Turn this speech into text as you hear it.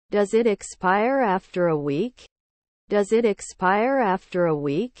Does it expire after a week? Does it expire after a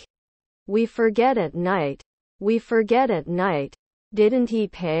week? We forget at night. We forget at night. Didn't he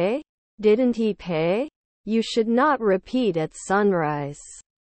pay? Didn't he pay? You should not repeat at sunrise.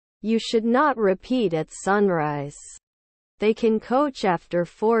 You should not repeat at sunrise. They can coach after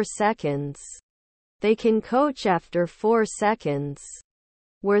 4 seconds. They can coach after 4 seconds.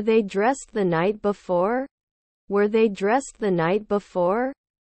 Were they dressed the night before? Were they dressed the night before?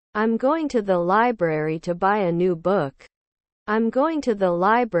 I'm going to the library to buy a new book. I'm going to the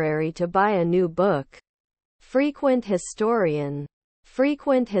library to buy a new book. Frequent historian.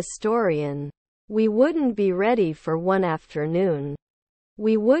 Frequent historian. We wouldn't be ready for one afternoon.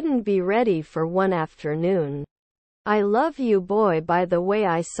 We wouldn't be ready for one afternoon. I love you boy by the way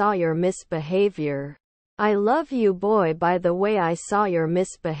I saw your misbehavior. I love you boy by the way I saw your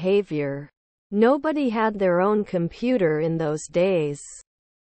misbehavior. Nobody had their own computer in those days.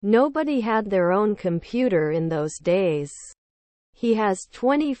 Nobody had their own computer in those days. He has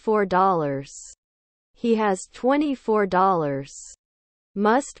 $24. He has $24.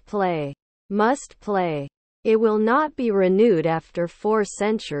 Must play. Must play. It will not be renewed after 4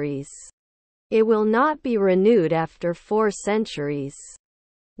 centuries. It will not be renewed after 4 centuries.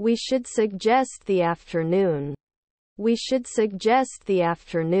 We should suggest the afternoon. We should suggest the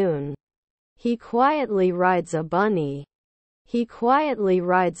afternoon. He quietly rides a bunny. He quietly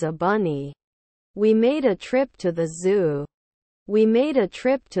rides a bunny. We made a trip to the zoo. We made a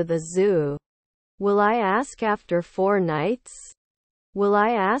trip to the zoo. Will I ask after 4 nights? Will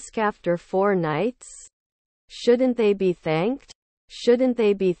I ask after 4 nights? Shouldn't they be thanked? Shouldn't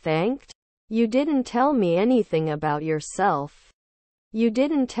they be thanked? You didn't tell me anything about yourself. You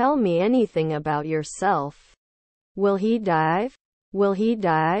didn't tell me anything about yourself. Will he dive? Will he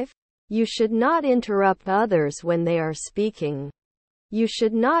dive? You should not interrupt others when they are speaking. You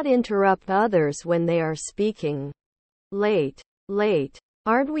should not interrupt others when they are speaking. Late. Late.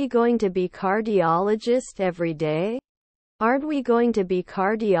 Aren't we going to be cardiologist every day? Aren't we going to be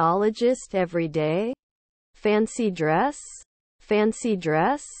cardiologist every day? Fancy dress? Fancy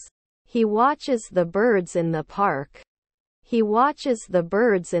dress? He watches the birds in the park. He watches the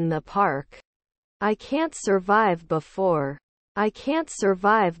birds in the park. I can't survive before. I can't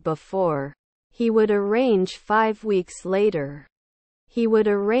survive before. He would arrange 5 weeks later. He would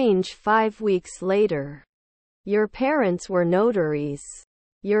arrange 5 weeks later. Your parents were notaries.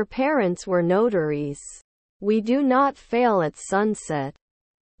 Your parents were notaries. We do not fail at sunset.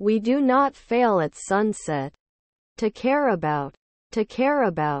 We do not fail at sunset. To care about. To care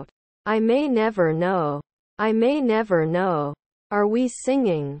about. I may never know. I may never know. Are we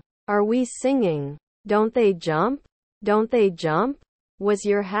singing? Are we singing? Don't they jump? Don't they jump? Was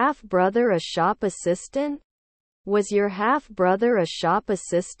your half-brother a shop assistant? Was your half-brother a shop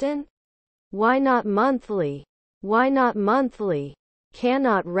assistant? Why not monthly? Why not monthly?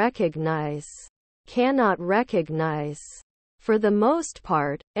 Cannot recognize. Cannot recognize. For the most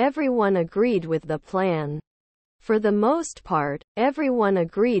part, everyone agreed with the plan. For the most part, everyone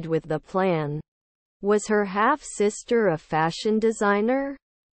agreed with the plan. Was her half-sister a fashion designer?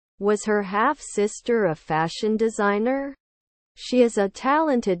 Was her half-sister a fashion designer? She is a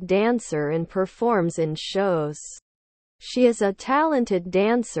talented dancer and performs in shows. She is a talented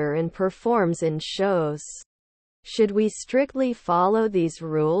dancer and performs in shows. Should we strictly follow these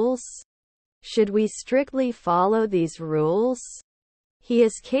rules? Should we strictly follow these rules? He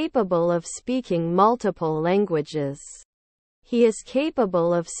is capable of speaking multiple languages. He is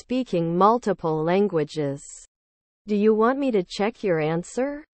capable of speaking multiple languages. Do you want me to check your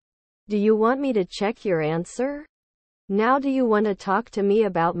answer? Do you want me to check your answer? Now do you want to talk to me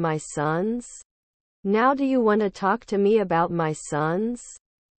about my sons? Now do you want to talk to me about my sons?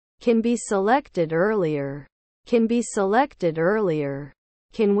 Can be selected earlier. Can be selected earlier.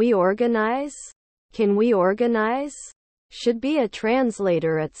 Can we organize? Can we organize? Should be a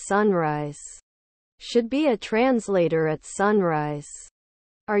translator at sunrise. Should be a translator at sunrise.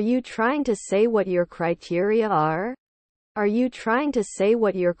 Are you trying to say what your criteria are? Are you trying to say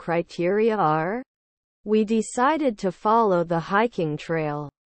what your criteria are? We decided to follow the hiking trail.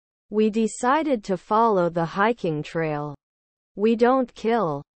 We decided to follow the hiking trail. We don't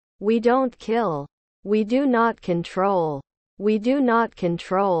kill. We don't kill. We do not control. We do not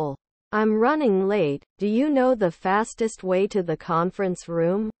control. I'm running late. Do you know the fastest way to the conference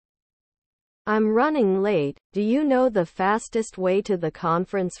room? I'm running late. Do you know the fastest way to the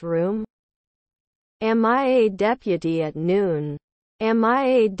conference room? Am I a deputy at noon? Am I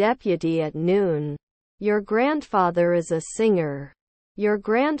a deputy at noon? Your grandfather is a singer. Your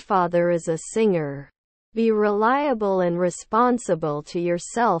grandfather is a singer. Be reliable and responsible to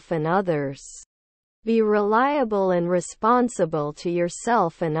yourself and others. Be reliable and responsible to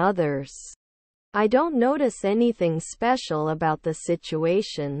yourself and others. I don't notice anything special about the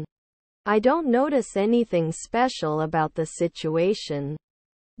situation. I don't notice anything special about the situation.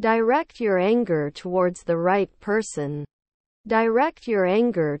 Direct your anger towards the right person. Direct your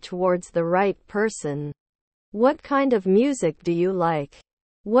anger towards the right person. What kind of music do you like?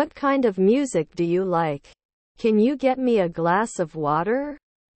 What kind of music do you like? Can you get me a glass of water?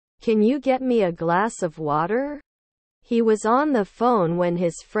 Can you get me a glass of water? He was on the phone when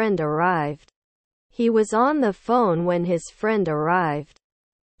his friend arrived. He was on the phone when his friend arrived.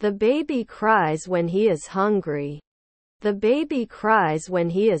 The baby cries when he is hungry. The baby cries when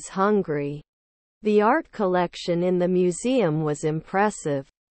he is hungry. The art collection in the museum was impressive.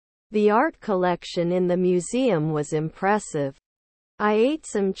 The art collection in the museum was impressive. I ate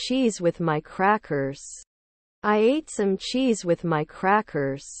some cheese with my crackers. I ate some cheese with my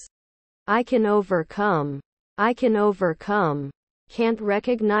crackers. I can overcome. I can overcome. Can't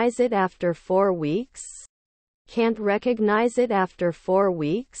recognize it after 4 weeks? Can't recognize it after 4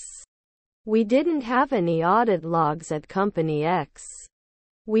 weeks? We didn't have any audit logs at Company X.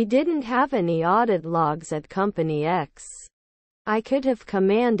 We didn't have any audit logs at Company X. I could have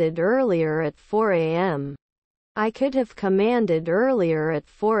commanded earlier at 4 a.m. I could have commanded earlier at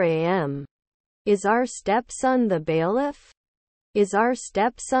 4 a.m. Is our stepson the bailiff? Is our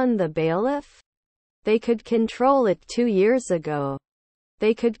stepson the bailiff? They could control it 2 years ago.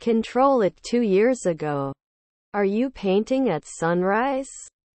 They could control it 2 years ago. Are you painting at sunrise?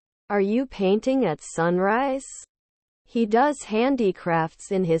 Are you painting at sunrise? He does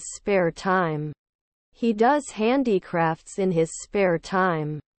handicrafts in his spare time. He does handicrafts in his spare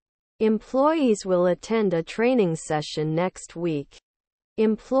time. Employees will attend a training session next week.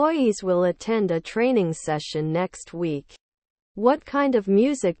 Employees will attend a training session next week. What kind of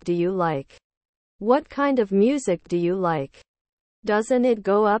music do you like? What kind of music do you like? Doesn't it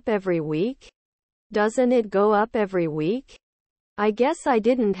go up every week? Doesn't it go up every week? I guess I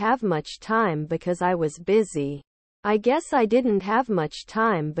didn't have much time because I was busy. I guess I didn't have much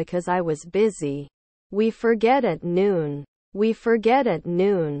time because I was busy. We forget at noon. We forget at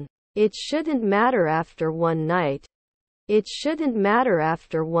noon. It shouldn't matter after one night. It shouldn't matter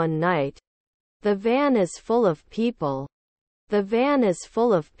after one night. The van is full of people. The van is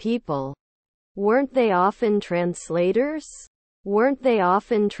full of people. Weren't they often translators? Weren't they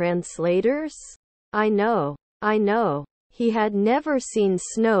often translators? I know. I know. He had never seen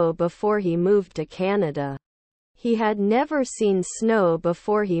snow before he moved to Canada. He had never seen snow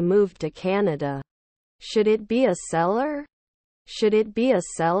before he moved to Canada. Should it be a cellar? Should it be a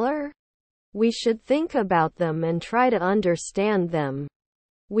cellar? We should think about them and try to understand them.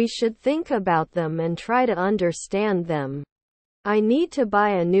 We should think about them and try to understand them. I need to buy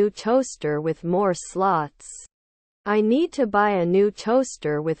a new toaster with more slots. I need to buy a new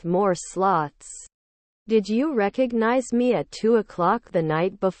toaster with more slots. Did you recognize me at 2 o'clock the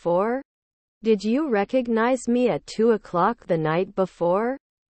night before? Did you recognize me at 2 o'clock the night before?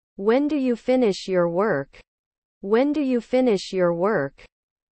 When do you finish your work? When do you finish your work?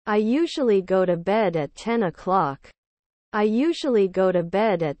 I usually go to bed at 10 o'clock. I usually go to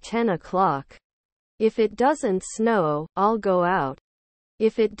bed at 10 o'clock. If it doesn't snow, I'll go out.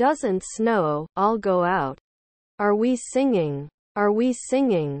 If it doesn't snow, I'll go out. Are we singing? Are we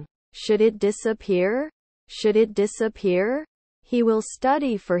singing? Should it disappear? Should it disappear? He will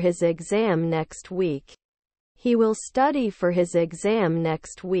study for his exam next week. He will study for his exam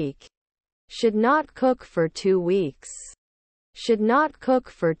next week. Should not cook for 2 weeks. Should not cook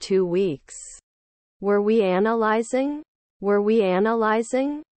for 2 weeks. Were we analyzing? Were we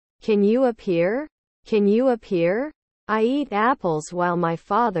analyzing? Can you appear? Can you appear? I eat apples while my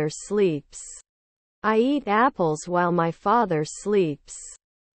father sleeps. I eat apples while my father sleeps.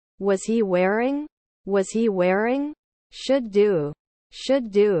 Was he wearing? Was he wearing? Should do.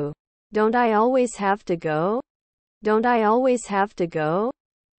 Should do. Don't I always have to go? Don't I always have to go?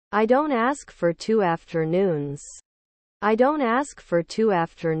 I don't ask for 2 afternoons. I don't ask for 2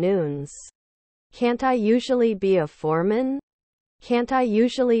 afternoons. Can't I usually be a foreman? Can't I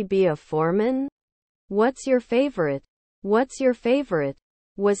usually be a foreman? What's your favorite? What's your favorite?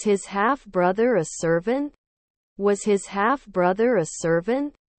 Was his half-brother a servant? Was his half-brother a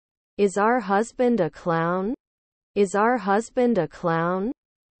servant? Is our husband a clown? Is our husband a clown?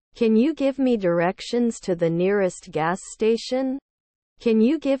 Can you give me directions to the nearest gas station? Can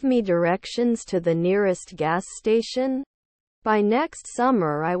you give me directions to the nearest gas station? By next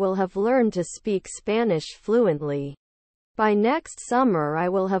summer I will have learned to speak Spanish fluently. By next summer I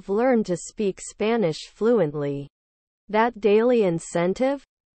will have learned to speak Spanish fluently. That daily incentive?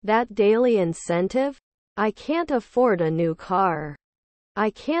 That daily incentive? I can't afford a new car. I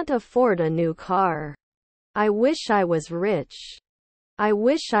can't afford a new car. I wish I was rich. I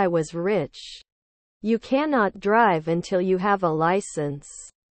wish I was rich. You cannot drive until you have a license.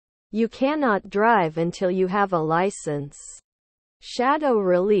 You cannot drive until you have a license. Shadow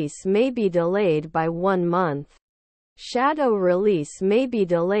release may be delayed by 1 month. Shadow release may be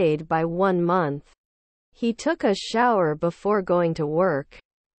delayed by 1 month. He took a shower before going to work.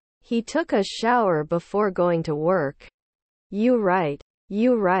 He took a shower before going to work. You write.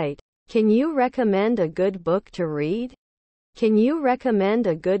 You write. Can you recommend a good book to read? Can you recommend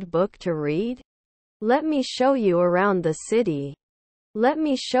a good book to read? Let me show you around the city. Let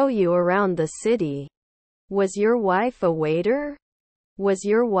me show you around the city. Was your wife a waiter? Was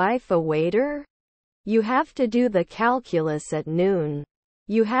your wife a waiter? You have to do the calculus at noon.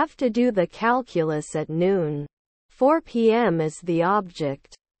 You have to do the calculus at noon. 4 p.m. is the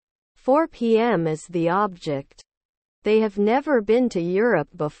object. 4 p.m. is the object. They have never been to Europe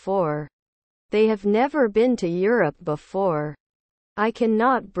before. They have never been to Europe before. I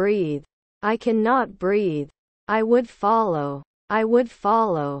cannot breathe. I cannot breathe. I would follow. I would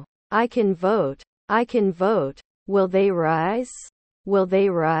follow. I can vote. I can vote. Will they rise? Will they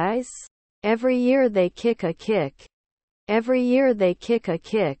rise? Every year they kick a kick. Every year they kick a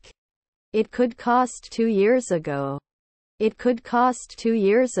kick. It could cost 2 years ago. It could cost 2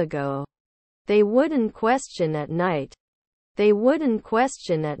 years ago. They wouldn't question at night. They wouldn't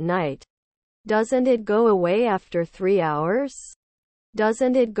question at night. Doesn't it go away after 3 hours?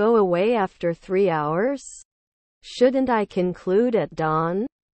 Doesn't it go away after 3 hours? Shouldn't I conclude at dawn?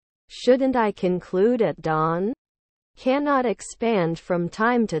 Shouldn't I conclude at dawn? Cannot expand from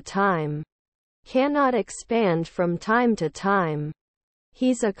time to time. Cannot expand from time to time.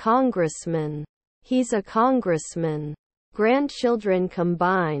 He's a congressman. He's a congressman. Grandchildren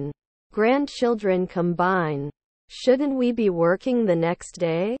combine. Grandchildren combine. Shouldn't we be working the next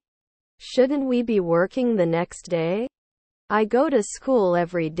day? Shouldn't we be working the next day? I go to school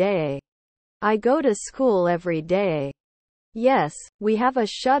every day. I go to school every day. Yes, we have a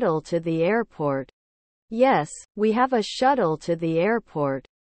shuttle to the airport. Yes, we have a shuttle to the airport.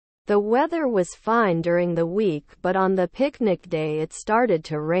 The weather was fine during the week, but on the picnic day it started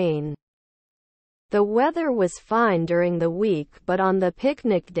to rain. The weather was fine during the week, but on the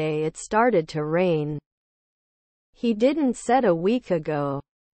picnic day it started to rain. He didn't said a week ago.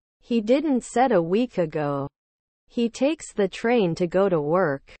 He didn't said a week ago. He takes the train to go to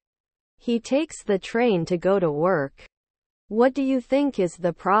work. He takes the train to go to work. What do you think is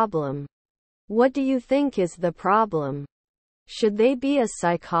the problem? What do you think is the problem? Should they be a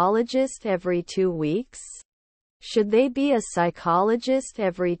psychologist every 2 weeks? Should they be a psychologist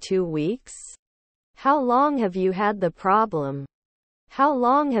every 2 weeks? How long have you had the problem? How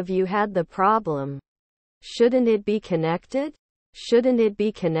long have you had the problem? Shouldn't it be connected? Shouldn't it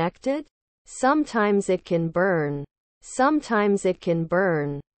be connected? Sometimes it can burn. Sometimes it can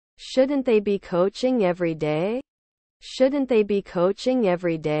burn. Shouldn't they be coaching every day? Shouldn't they be coaching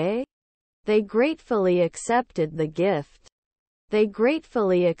every day? They gratefully accepted the gift. They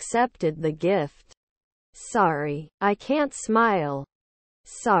gratefully accepted the gift. Sorry, I can't smile.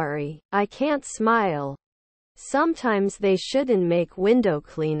 Sorry, I can't smile. Sometimes they shouldn't make window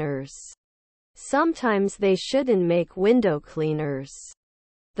cleaners. Sometimes they shouldn't make window cleaners.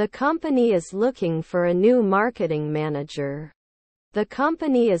 The company is looking for a new marketing manager. The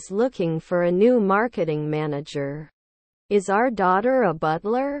company is looking for a new marketing manager. Is our daughter a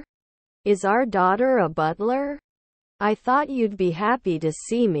butler? Is our daughter a butler? I thought you'd be happy to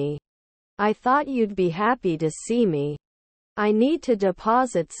see me. I thought you'd be happy to see me. I need to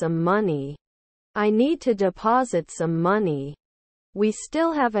deposit some money. I need to deposit some money. We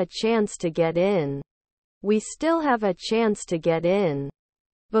still have a chance to get in. We still have a chance to get in.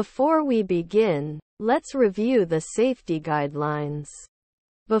 Before we begin, let's review the safety guidelines.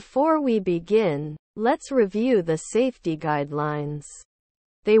 Before we begin, let's review the safety guidelines.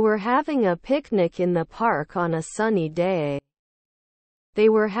 They were having a picnic in the park on a sunny day. They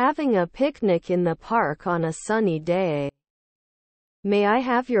were having a picnic in the park on a sunny day. May I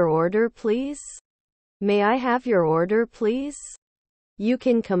have your order, please? May I have your order, please? You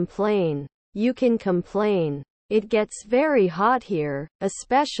can complain. You can complain. It gets very hot here,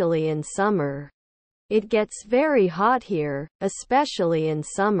 especially in summer. It gets very hot here, especially in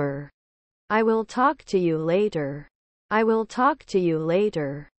summer. I will talk to you later. I will talk to you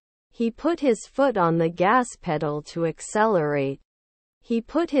later. He put his foot on the gas pedal to accelerate. He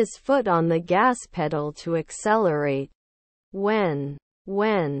put his foot on the gas pedal to accelerate. When.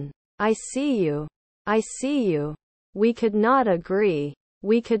 I see you. I see you. We could not agree.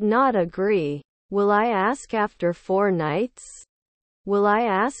 We could not agree. Will I ask after 4 nights? Will I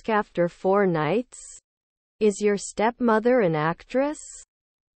ask after 4 nights? Is your stepmother an actress?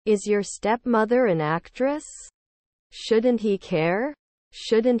 Is your stepmother an actress? Shouldn't he care?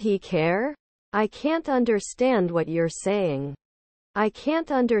 Shouldn't he care? I can't understand what you're saying. I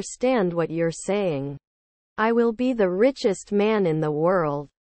can't understand what you're saying. I will be the richest man in the world.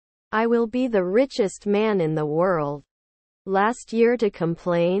 I will be the richest man in the world. Last year to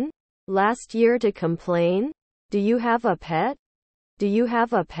complain? Last year to complain? Do you have a pet? Do you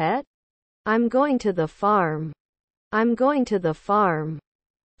have a pet? I'm going to the farm. I'm going to the farm.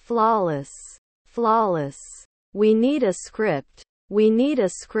 Flawless. Flawless. We need a script. We need a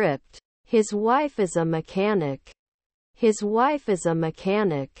script. His wife is a mechanic. His wife is a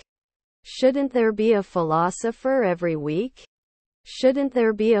mechanic. Shouldn't there be a philosopher every week? Shouldn't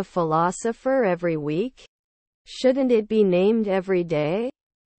there be a philosopher every week? Shouldn't it be named every day?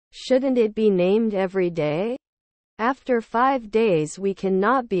 Shouldn't it be named every day? After 5 days we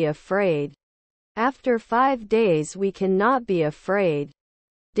cannot be afraid. After 5 days we cannot be afraid.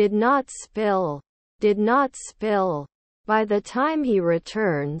 Did not spill. Did not spill. By the time he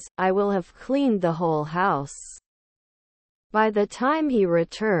returns, I will have cleaned the whole house. By the time he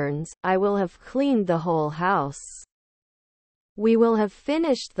returns, I will have cleaned the whole house. We will have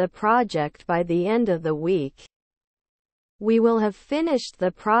finished the project by the end of the week. We will have finished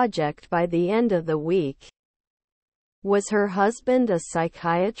the project by the end of the week. Was her husband a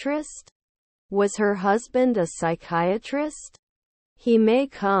psychiatrist? Was her husband a psychiatrist? He may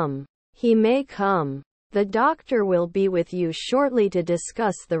come. He may come. The doctor will be with you shortly to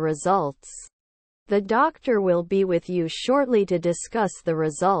discuss the results. The doctor will be with you shortly to discuss the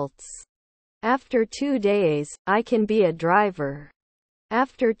results. After 2 days, I can be a driver.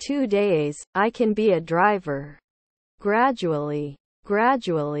 After 2 days, I can be a driver. Gradually.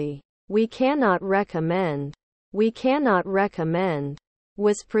 Gradually. We cannot recommend. We cannot recommend.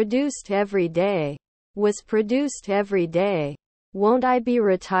 Was produced every day. Was produced every day. Won't I be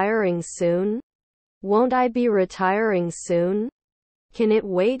retiring soon? Won't I be retiring soon? Can it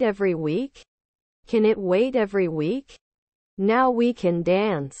wait every week? Can it wait every week? Now we can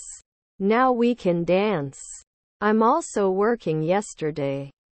dance. Now we can dance. I'm also working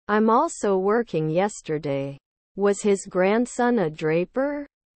yesterday. I'm also working yesterday. Was his grandson a draper?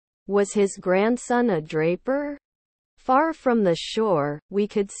 Was his grandson a draper? Far from the shore, we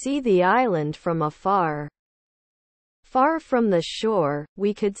could see the island from afar. Far from the shore,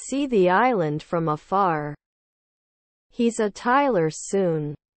 we could see the island from afar. He's a Tyler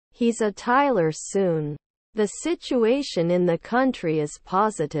soon. He's a Tyler soon. The situation in the country is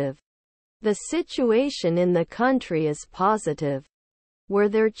positive. The situation in the country is positive. Were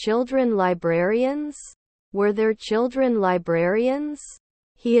there children librarians? Were there children librarians?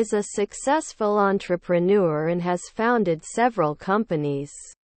 He is a successful entrepreneur and has founded several companies.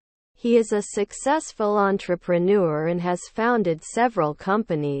 He is a successful entrepreneur and has founded several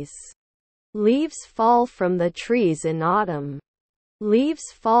companies. Leaves fall from the trees in autumn.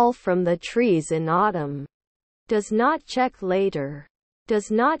 Leaves fall from the trees in autumn. Does not check later.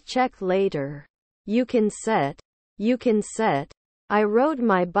 Does not check later. You can set. You can set. I rode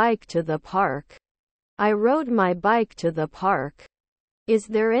my bike to the park. I rode my bike to the park. Is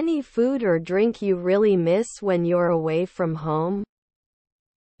there any food or drink you really miss when you're away from home?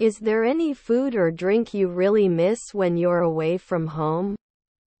 Is there any food or drink you really miss when you're away from home?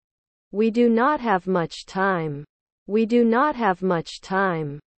 We do not have much time. We do not have much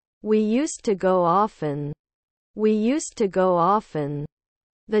time. We used to go often. We used to go often.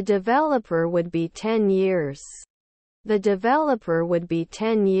 The developer would be 10 years. The developer would be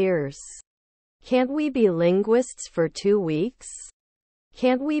 10 years. Can't we be linguists for 2 weeks?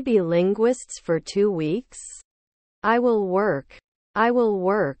 Can't we be linguists for 2 weeks? I will work. I will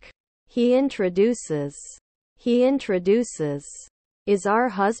work. He introduces. He introduces. Is our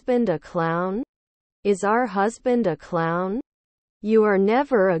husband a clown? Is our husband a clown? You are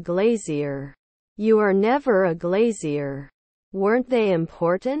never a glazier. You are never a glazier. Weren't they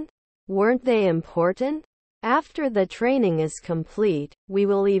important? Weren't they important? After the training is complete, we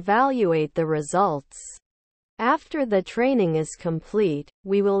will evaluate the results. After the training is complete,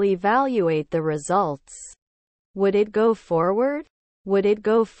 we will evaluate the results. Would it go forward? Would it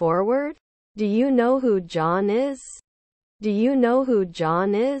go forward? Do you know who John is? Do you know who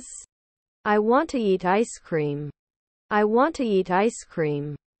John is? I want to eat ice cream. I want to eat ice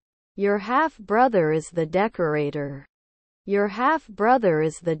cream. Your half-brother is the decorator. Your half-brother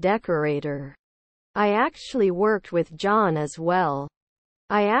is the decorator. I actually worked with John as well.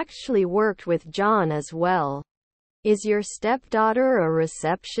 I actually worked with John as well. Is your stepdaughter a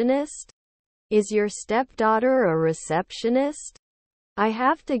receptionist? Is your stepdaughter a receptionist? I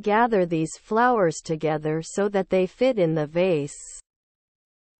have to gather these flowers together so that they fit in the vase.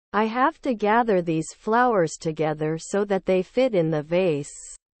 I have to gather these flowers together so that they fit in the vase.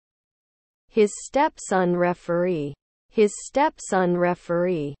 His stepson referee. His stepson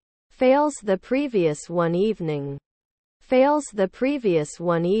referee. Fails the previous one evening. Fails the previous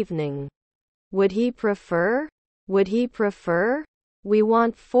one evening. Would he prefer? Would he prefer? We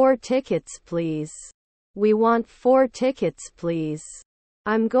want 4 tickets please. We want 4 tickets please.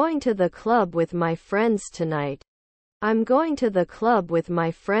 I'm going to the club with my friends tonight. I'm going to the club with my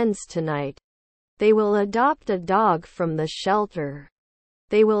friends tonight. They will adopt a dog from the shelter.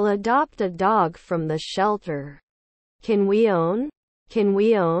 They will adopt a dog from the shelter. Can we own? Can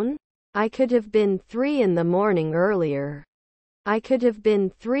we own? I could have been 3 in the morning earlier. I could have been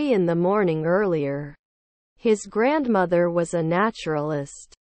 3 in the morning earlier. His grandmother was a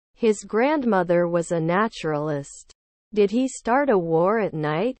naturalist. His grandmother was a naturalist. Did he start a war at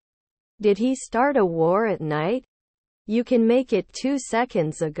night? Did he start a war at night? You can make it 2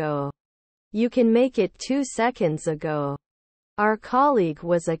 seconds ago. You can make it 2 seconds ago. Our colleague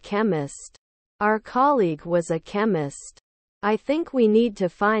was a chemist. Our colleague was a chemist. I think we need to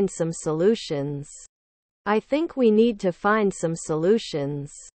find some solutions. I think we need to find some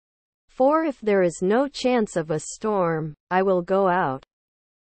solutions. For if there is no chance of a storm, I will go out.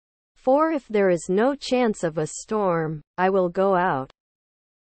 For if there is no chance of a storm, I will go out.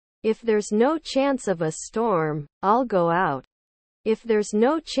 If there's no chance of a storm, I'll go out. If there's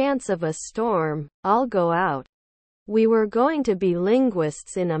no chance of a storm, I'll go out. We were going to be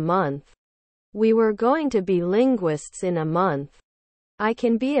linguists in a month. We were going to be linguists in a month. I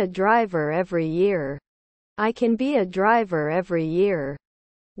can be a driver every year. I can be a driver every year.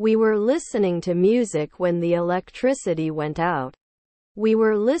 We were listening to music when the electricity went out. We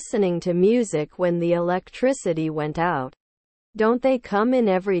were listening to music when the electricity went out. Don't they come in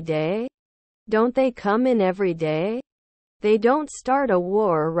every day? Don't they come in every day? They don't start a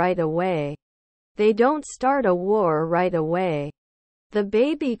war right away. They don't start a war right away. The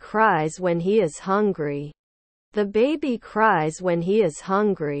baby cries when he is hungry. The baby cries when he is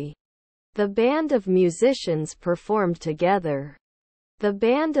hungry. The band of musicians performed together. The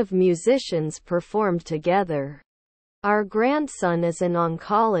band of musicians performed together. Our grandson is an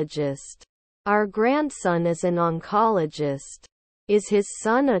oncologist. Our grandson is an oncologist. Is his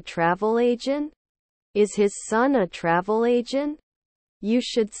son a travel agent? Is his son a travel agent? You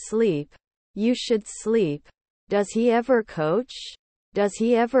should sleep. You should sleep. Does he ever coach? Does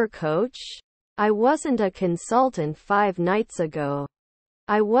he ever coach? I wasn't a consultant 5 nights ago.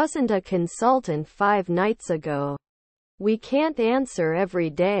 I wasn't a consultant 5 nights ago. We can't answer every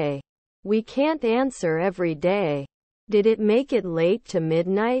day. We can't answer every day. Did it make it late to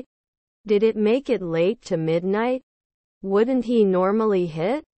midnight? Did it make it late to midnight? Wouldn't he normally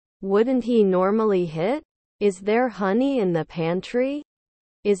hit? Wouldn't he normally hit? Is there honey in the pantry?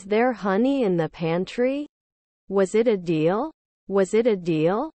 Is there honey in the pantry? Was it a deal? Was it a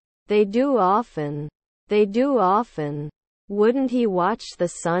deal? They do often. They do often. Wouldn't he watch the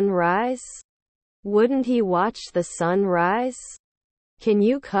sun rise? Wouldn't he watch the sun rise? Can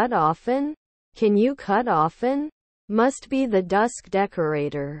you cut often? Can you cut often? Must be the dusk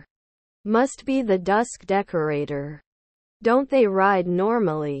decorator. Must be the dusk decorator. Don't they ride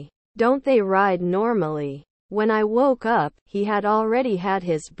normally? Don't they ride normally? When I woke up, he had already had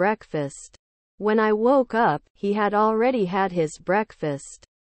his breakfast. When I woke up, he had already had his breakfast.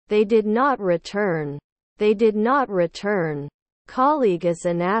 They did not return. They did not return. Colleague is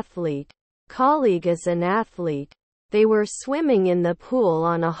an athlete. Colleague is an athlete. They were swimming in the pool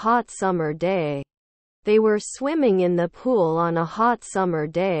on a hot summer day. They were swimming in the pool on a hot summer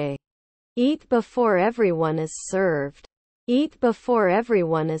day. Eat before everyone is served. Eat before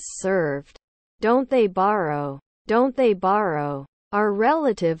everyone is served. Don't they borrow? Don't they borrow? Our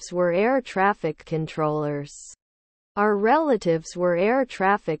relatives were air traffic controllers. Our relatives were air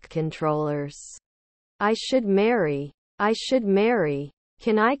traffic controllers. I should marry. I should marry.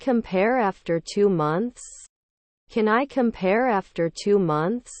 Can I compare after 2 months? Can I compare after 2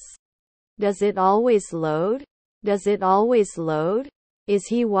 months? Does it always load? Does it always load? Is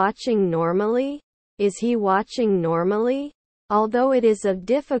he watching normally? Is he watching normally? Although it is a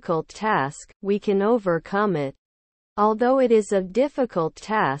difficult task, we can overcome it. Although it is a difficult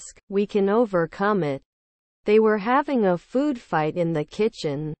task, we can overcome it. They were having a food fight in the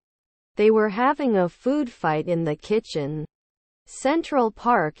kitchen. They were having a food fight in the kitchen. Central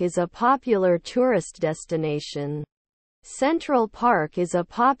Park is a popular tourist destination. Central Park is a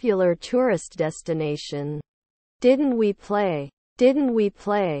popular tourist destination. Didn't we play? Didn't we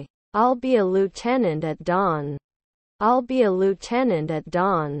play? I'll be a lieutenant at dawn. I'll be a lieutenant at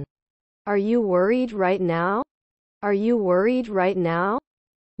dawn. Are you worried right now? Are you worried right now?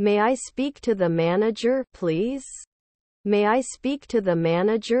 May I speak to the manager, please? May I speak to the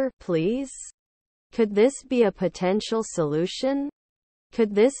manager, please? Could this be a potential solution?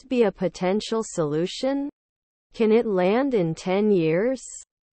 Could this be a potential solution? Can it land in 10 years?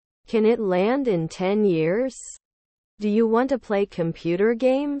 Can it land in 10 years? Do you want to play computer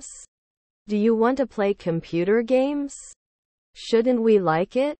games? Do you want to play computer games? Shouldn't we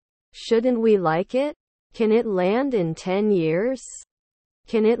like it? Shouldn't we like it? Can it land in 10 years?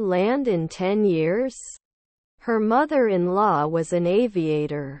 Can it land in 10 years? Her mother-in-law was an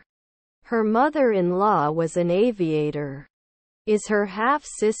aviator. Her mother-in-law was an aviator. Is her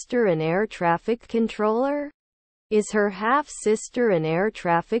half-sister an air traffic controller? Is her half-sister an air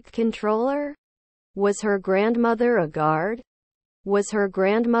traffic controller? Was her grandmother a guard? Was her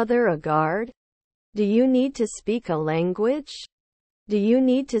grandmother a guard? Do you need to speak a language? Do you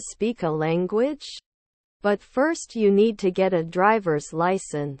need to speak a language? But first you need to get a driver's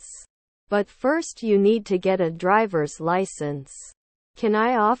license. But first you need to get a driver's license. Can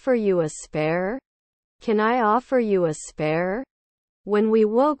I offer you a spare? Can I offer you a spare? When we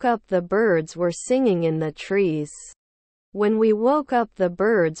woke up the birds were singing in the trees. When we woke up the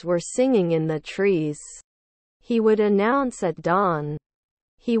birds were singing in the trees. He would announce at dawn.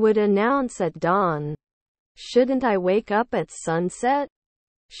 He would announce at dawn. Shouldn't I wake up at sunset?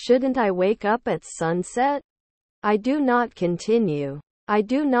 Shouldn't I wake up at sunset? I do not continue. I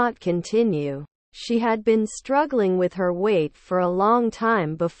do not continue. She had been struggling with her weight for a long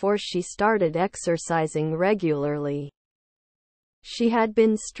time before she started exercising regularly. She had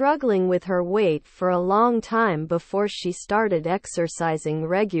been struggling with her weight for a long time before she started exercising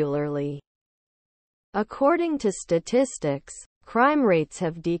regularly. According to statistics, crime rates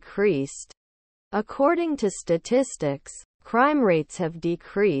have decreased. According to statistics, crime rates have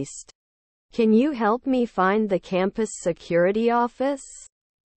decreased. Can you help me find the campus security office?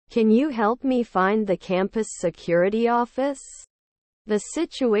 Can you help me find the campus security office? The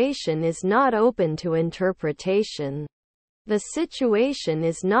situation is not open to interpretation. The situation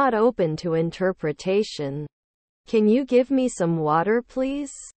is not open to interpretation. Can you give me some water,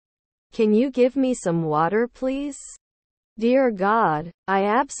 please? Can you give me some water, please? Dear God, I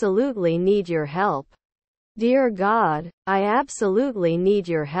absolutely need your help. Dear God, I absolutely need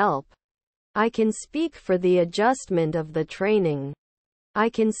your help. I can speak for the adjustment of the training. I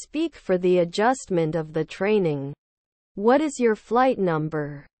can speak for the adjustment of the training. What is your flight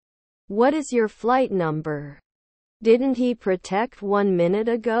number? What is your flight number? Didn't he protect 1 minute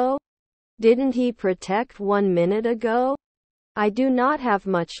ago? Didn't he protect 1 minute ago? I do not have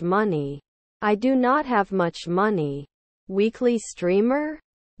much money. I do not have much money. Weekly streamer?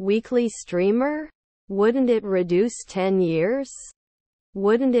 Weekly streamer? Wouldn't it reduce 10 years?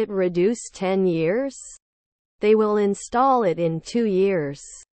 Wouldn't it reduce 10 years? They will install it in 2 years.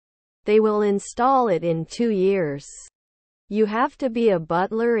 They will install it in 2 years. You have to be a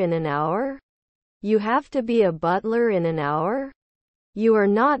butler in an hour? You have to be a butler in an hour? You are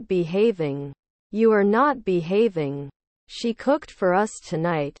not behaving. You are not behaving. She cooked for us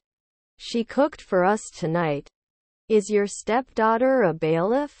tonight. She cooked for us tonight. Is your stepdaughter a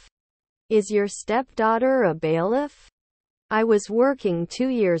bailiff? Is your stepdaughter a bailiff? I was working 2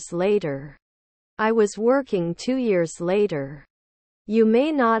 years later. I was working 2 years later. You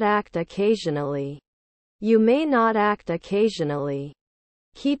may not act occasionally. You may not act occasionally.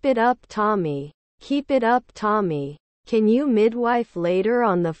 Keep it up, Tommy. Keep it up, Tommy. Can you midwife later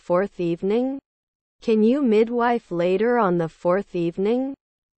on the 4th evening? Can you midwife later on the 4th evening?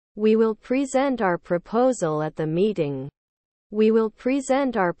 We will present our proposal at the meeting. We will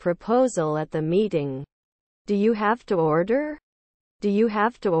present our proposal at the meeting. Do you have to order? Do you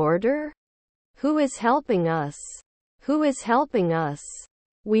have to order? Who is helping us? Who is helping us?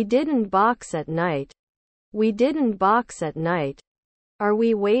 We didn't box at night. We didn't box at night. Are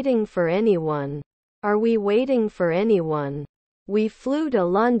we waiting for anyone? Are we waiting for anyone? We flew to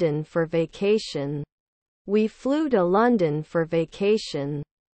London for vacation. We flew to London for vacation.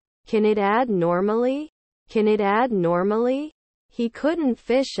 Can it add normally? Can it add normally? He couldn't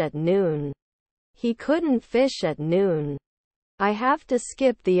fish at noon. He couldn't fish at noon. I have to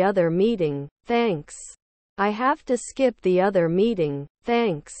skip the other meeting, thanks. I have to skip the other meeting,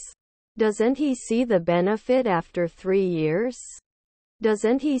 thanks. Doesn't he see the benefit after 3 years?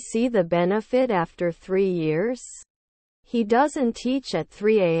 Doesn't he see the benefit after 3 years? He doesn't teach at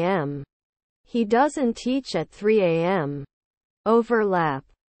 3 a.m. He doesn't teach at 3 a.m. Overlap.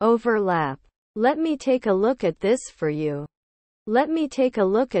 Overlap. Let me take a look at this for you. Let me take a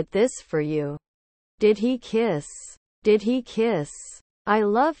look at this for you. Did he kiss? Did he kiss? I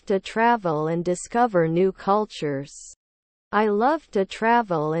love to travel and discover new cultures. I love to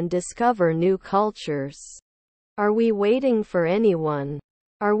travel and discover new cultures. Are we waiting for anyone?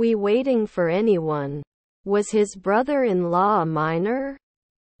 Are we waiting for anyone? Was his brother-in-law a minor?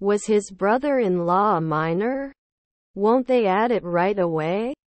 Was his brother-in-law a minor? Won't they add it right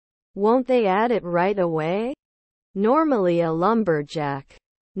away? Won't they add it right away? Normally a lumberjack.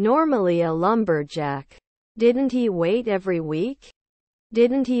 Normally a lumberjack. Didn't he wait every week?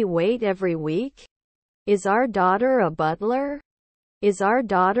 Didn't he wait every week? Is our daughter a butler? Is our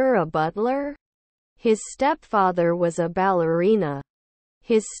daughter a butler? His stepfather was a ballerina.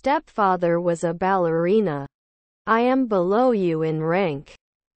 His stepfather was a ballerina. I am below you in rank.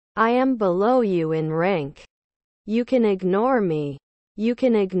 I am below you in rank. You can ignore me. You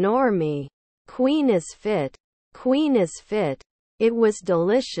can ignore me. Queen is fit. Queen is fit. It was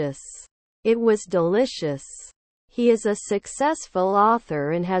delicious. It was delicious. He is a successful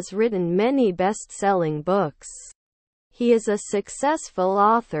author and has written many best-selling books. He is a successful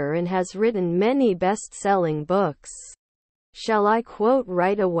author and has written many best-selling books. Shall I quote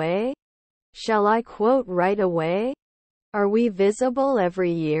right away? Shall I quote right away? Are we visible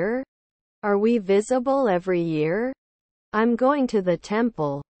every year? Are we visible every year? I'm going to the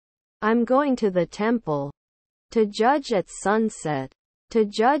temple. I'm going to the temple. To judge at sunset. To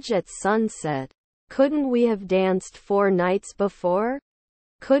judge at sunset. Couldn't we have danced 4 nights before?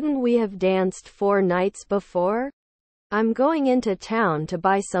 Couldn't we have danced 4 nights before? I'm going into town to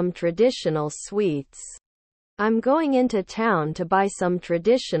buy some traditional sweets. I'm going into town to buy some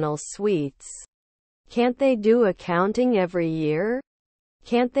traditional sweets. Can't they do accounting every year?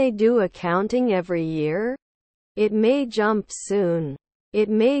 Can't they do accounting every year? It may jump soon. It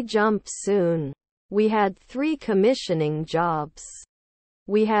may jump soon. We had 3 commissioning jobs.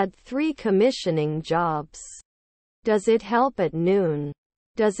 We had 3 commissioning jobs. Does it help at noon?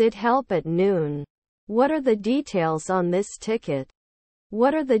 Does it help at noon? What are the details on this ticket?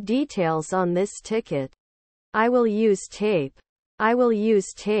 What are the details on this ticket? I will use tape. I will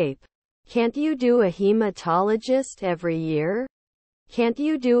use tape. Can't you do a hematologist every year? Can't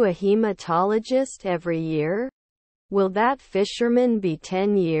you do a hematologist every year? Will that fisherman be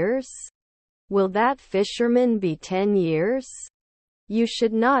 10 years? Will that fisherman be 10 years? You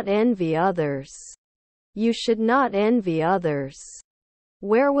should not envy others. You should not envy others.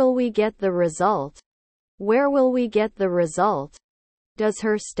 Where will we get the result? Where will we get the result? Does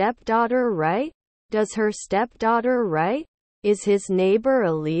her stepdaughter write? Does her stepdaughter write? Is his neighbor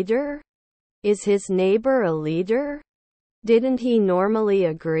a leader? Is his neighbor a leader? Didn't he normally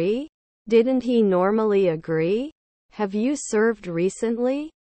agree? Didn't he normally agree? Have you served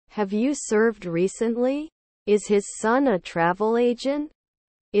recently? Have you served recently? Is his son a travel agent?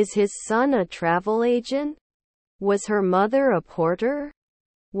 Is his son a travel agent? Was her mother a porter?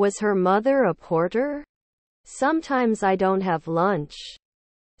 Was her mother a porter? Sometimes I don't have lunch.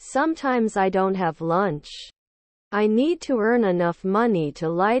 Sometimes I don't have lunch. I need to earn enough money to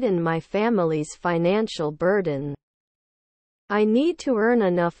lighten my family's financial burden. I need to earn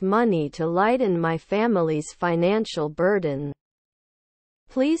enough money to lighten my family's financial burden.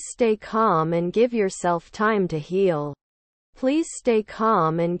 Please stay calm and give yourself time to heal. Please stay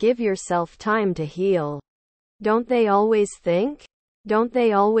calm and give yourself time to heal. Don't they always think? Don't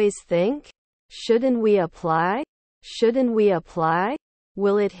they always think? Shouldn't we apply? Shouldn't we apply?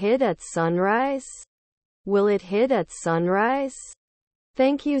 Will it hit at sunrise? Will it hit at sunrise?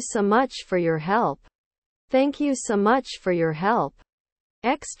 Thank you so much for your help. Thank you so much for your help.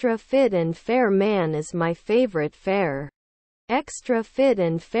 Extra fit and fair man is my favorite fare. Extra fit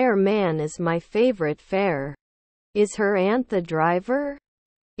and fair man is my favorite fare. Is her aunt the driver?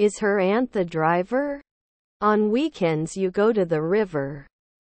 Is her aunt the driver? On weekends you go to the river.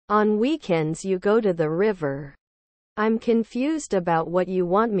 On weekends you go to the river. I'm confused about what you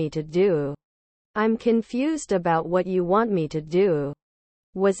want me to do. I'm confused about what you want me to do.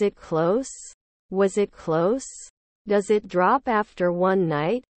 Was it close? Was it close? Does it drop after one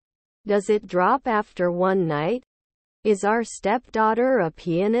night? Does it drop after one night? Is our stepdaughter a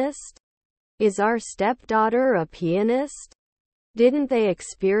pianist? Is our stepdaughter a pianist? Didn't they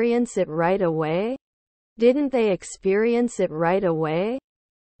experience it right away? Didn't they experience it right away?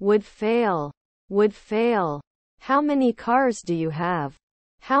 Would fail. Would fail. How many cars do you have?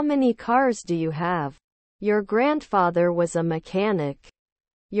 How many cars do you have? Your grandfather was a mechanic.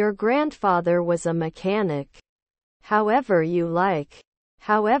 Your grandfather was a mechanic. However you like.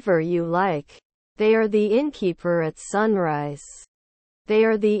 However you like. They are the innkeeper at sunrise. They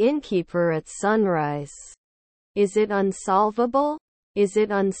are the innkeeper at sunrise. Is it unsolvable? Is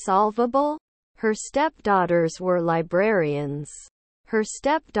it unsolvable? Her stepdaughters were librarians. Her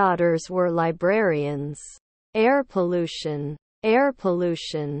stepdaughters were librarians. Air pollution. Air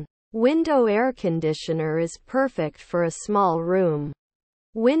pollution. Window air conditioner is perfect for a small room.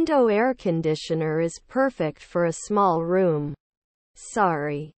 Window air conditioner is perfect for a small room.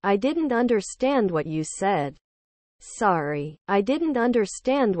 Sorry, I didn't understand what you said. Sorry, I didn't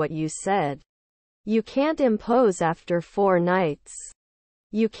understand what you said. You can't impose after 4 nights.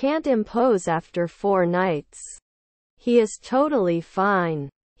 You can't impose after 4 nights. He is totally fine.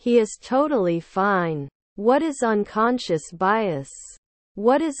 He is totally fine. What is unconscious bias?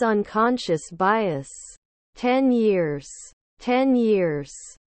 What is unconscious bias? 10 years. 10 years.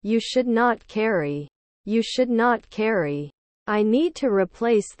 You should not carry. You should not carry. I need to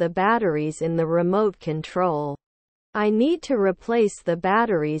replace the batteries in the remote control. I need to replace the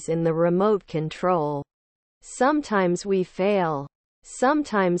batteries in the remote control. Sometimes we fail.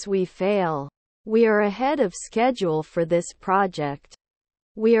 Sometimes we fail. We are ahead of schedule for this project.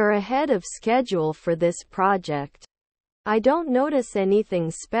 We are ahead of schedule for this project. I don't notice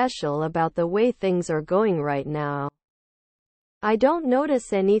anything special about the way things are going right now. I don't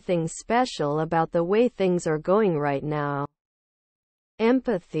notice anything special about the way things are going right now.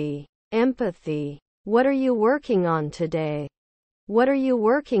 Empathy. Empathy. What are you working on today? What are you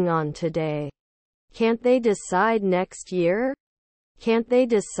working on today? Can't they decide next year? Can't they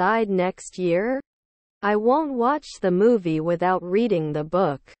decide next year? I won't watch the movie without reading the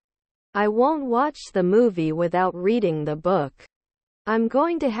book. I won't watch the movie without reading the book. I'm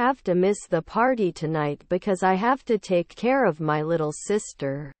going to have to miss the party tonight because I have to take care of my little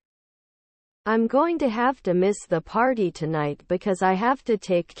sister. I'm going to have to miss the party tonight because I have to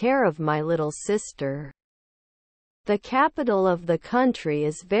take care of my little sister. The capital of the country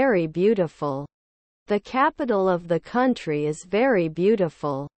is very beautiful. The capital of the country is very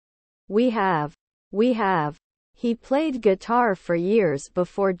beautiful. We have. He played guitar for years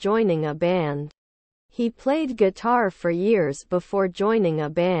before joining a band. He played guitar for years before joining a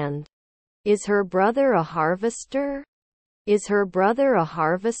band. Is her brother a harvester? Is her brother a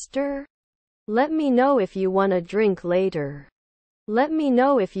harvester? Let me know if you want a drink later. Let me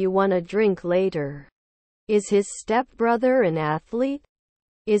know if you want a drink later. Is his stepbrother an athlete?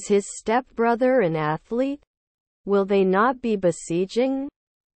 Is his stepbrother an athlete? Will they not be besieging?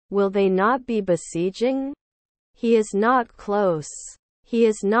 Will they not be besieging? He is not close. He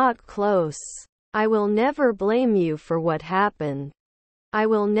is not close. I will never blame you for what happened. I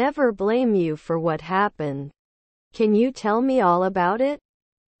will never blame you for what happened. Can you tell me all about it?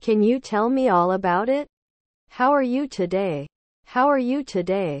 Can you tell me all about it? How are you today? How are you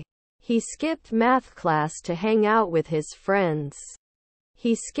today? He skipped math class to hang out with his friends.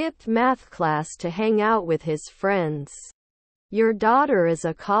 He skipped math class to hang out with his friends. Your daughter is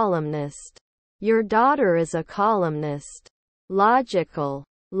a columnist. Your daughter is a columnist. Logical.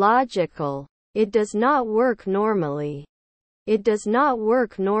 Logical. It does not work normally. It does not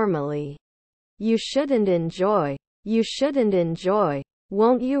work normally. You shouldn't enjoy. You shouldn't enjoy.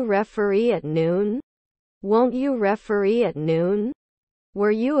 Won't you referee at noon? Won't you referee at noon?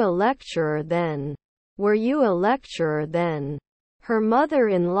 Were you a lecturer then? Were you a lecturer then? Her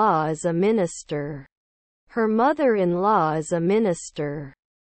mother-in-law is a minister. Her mother-in-law is a minister.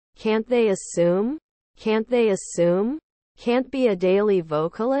 Can't they assume? Can't they assume? Can't be a daily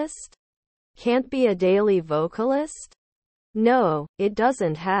vocalist? Can't be a daily vocalist? No, it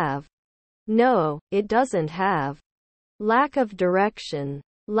doesn't have. No, it doesn't have. Lack of direction.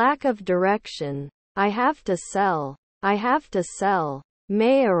 Lack of direction. I have to sell. I have to sell.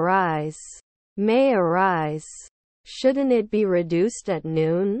 May arise. May arise. Shouldn't it be reduced at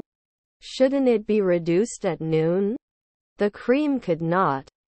noon? Shouldn't it be reduced at noon? The cream could not.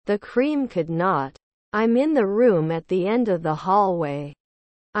 The cream could not. I'm in the room at the end of the hallway.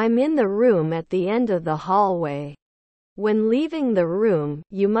 I'm in the room at the end of the hallway. When leaving the room,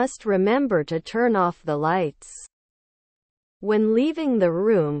 you must remember to turn off the lights. When leaving the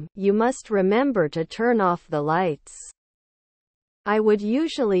room, you must remember to turn off the lights. I would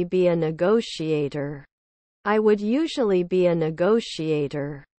usually be a negotiator. I would usually be a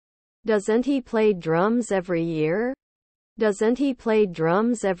negotiator. Doesn't he play drums every year? Doesn't he play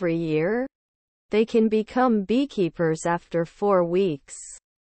drums every year? They can become beekeepers after 4 weeks.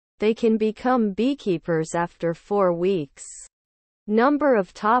 They can become beekeepers after 4 weeks. Number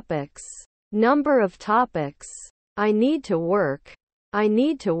of topics. Number of topics. I need to work. I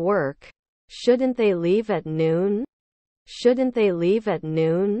need to work. Shouldn't they leave at noon? Shouldn't they leave at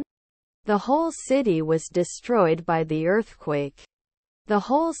noon? The whole city was destroyed by the earthquake. The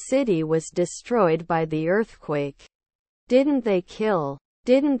whole city was destroyed by the earthquake. Didn't they kill?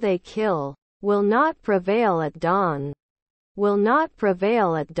 Didn't they kill? Will not prevail at dawn. Will not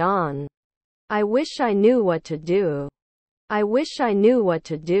prevail at dawn. I wish I knew what to do. I wish I knew what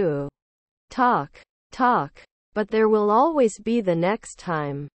to do. Talk, talk. But there will always be the next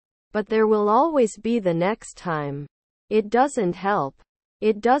time. But there will always be the next time. It doesn't help.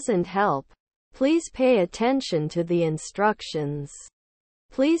 It doesn't help. Please pay attention to the instructions.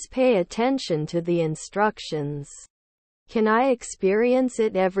 Please pay attention to the instructions. Can I experience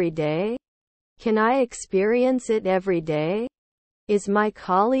it every day? Can I experience it every day? Is my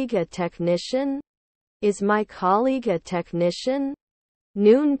colleague a technician? Is my colleague a technician?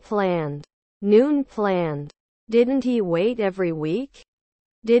 Noon planned. Noon planned. Didn't he wait every week?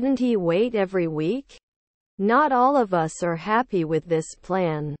 Didn't he wait every week? Not all of us are happy with this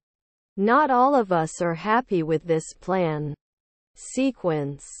plan. Not all of us are happy with this plan.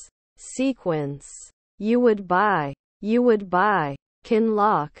 Sequence. Sequence. You would buy. You would buy. Can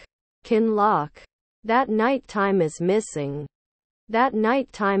lock. Can lock. That night time is missing. That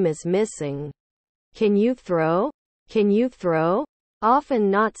night time is missing. Can you throw? Can you throw? Often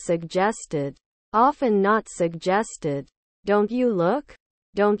not suggested. Often not suggested. Don't you look?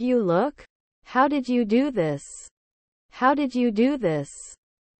 Don't you look? How did you do this? How did you do this?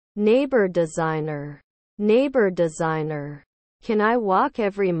 Neighbor designer. Neighbor designer. Can I walk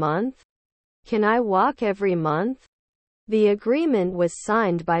every month? Can I walk every month? The agreement was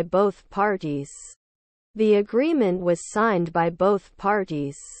signed by both parties. The agreement was signed by both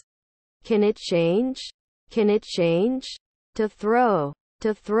parties. Can it change? Can it change? To throw.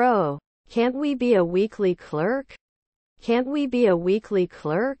 To throw. Can't we be a weekly clerk? Can't we be a weekly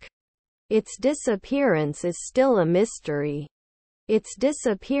clerk? Its disappearance is still a mystery. Its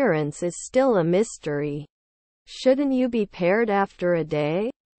disappearance is still a mystery. Shouldn't you be paired after a day?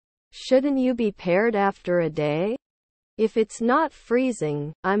 Shouldn't you be paired after a day? If it's not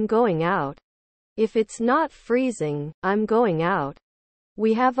freezing, I'm going out. If it's not freezing, I'm going out.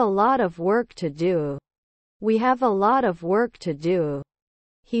 We have a lot of work to do. We have a lot of work to do.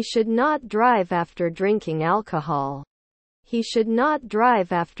 He should not drive after drinking alcohol. He should not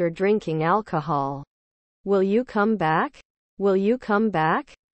drive after drinking alcohol. Will you come back? Will you come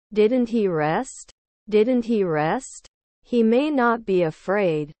back? Didn't he rest? Didn't he rest? He may not be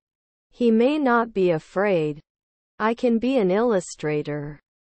afraid. He may not be afraid. I can be an illustrator.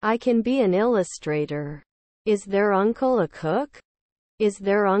 I can be an illustrator. Is their uncle a cook? Is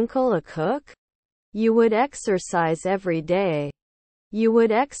their uncle a cook? You would exercise every day. You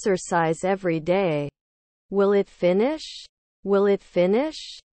would exercise every day. Will it finish? Will it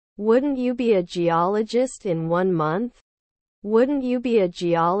finish? Wouldn't you be a geologist in 1 month? Wouldn't you be a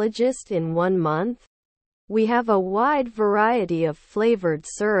geologist in 1 month? We have a wide variety of flavored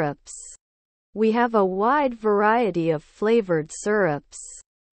syrups. We have a wide variety of flavored syrups.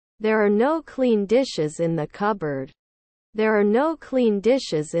 There are no clean dishes in the cupboard. There are no clean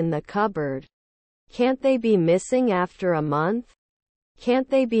dishes in the cupboard. Can't they be missing after a month? Can't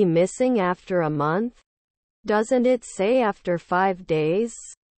they be missing after a month? Doesn't it say after 5 days?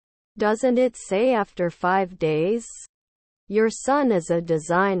 Doesn't it say after 5 days? Your son is a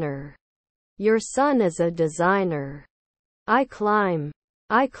designer. Your son is a designer. I climb.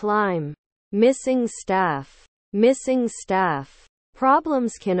 I climb. Missing staff. Missing staff.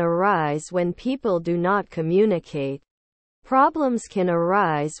 Problems can arise when people do not communicate. Problems can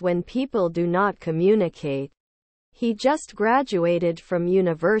arise when people do not communicate. He just graduated from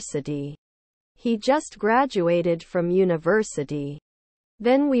university. He just graduated from university.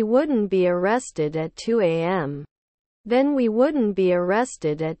 Then we wouldn't be arrested at 2 a.m. Then we wouldn't be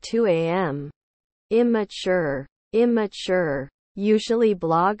arrested at 2 a.m. Immature. Immature. Usually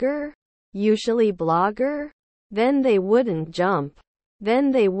blogger? Usually blogger? Then they wouldn't jump.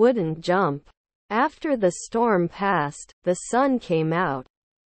 Then they wouldn't jump. After the storm passed, the sun came out.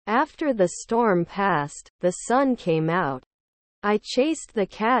 After the storm passed, the sun came out. I chased the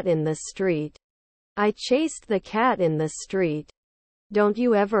cat in the street. I chased the cat in the street. Don't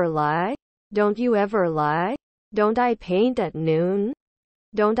you ever lie? Don't you ever lie? Don't I paint at noon?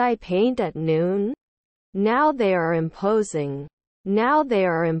 Don't I paint at noon? Now they are imposing. Now they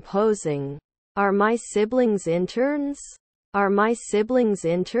are imposing. Are my siblings interns? Are my siblings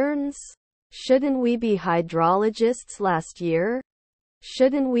interns? Shouldn't we be hydrologists last year?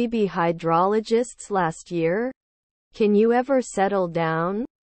 Shouldn't we be hydrologists last year? Can you ever settle down?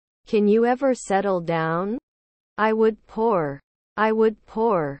 Can you ever settle down? I would pour. I would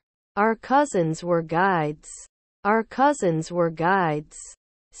pour. Our cousins were guides. Our cousins were guides.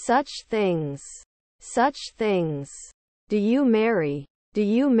 Such things. Such things. Do you marry? Do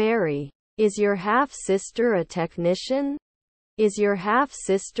you marry? Is your half-sister a technician? Is your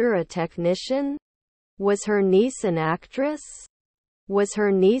half-sister a technician? Was her niece an actress? Was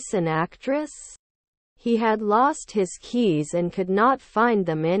her niece an actress? He had lost his keys and could not find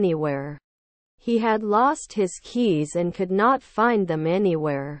them anywhere. He had lost his keys and could not find them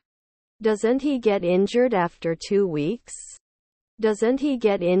anywhere. Doesn't he get injured after 2 weeks? Doesn't he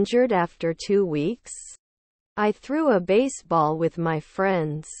get injured after 2 weeks? I threw a baseball with my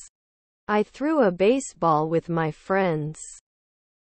friends. I threw a baseball with my friends.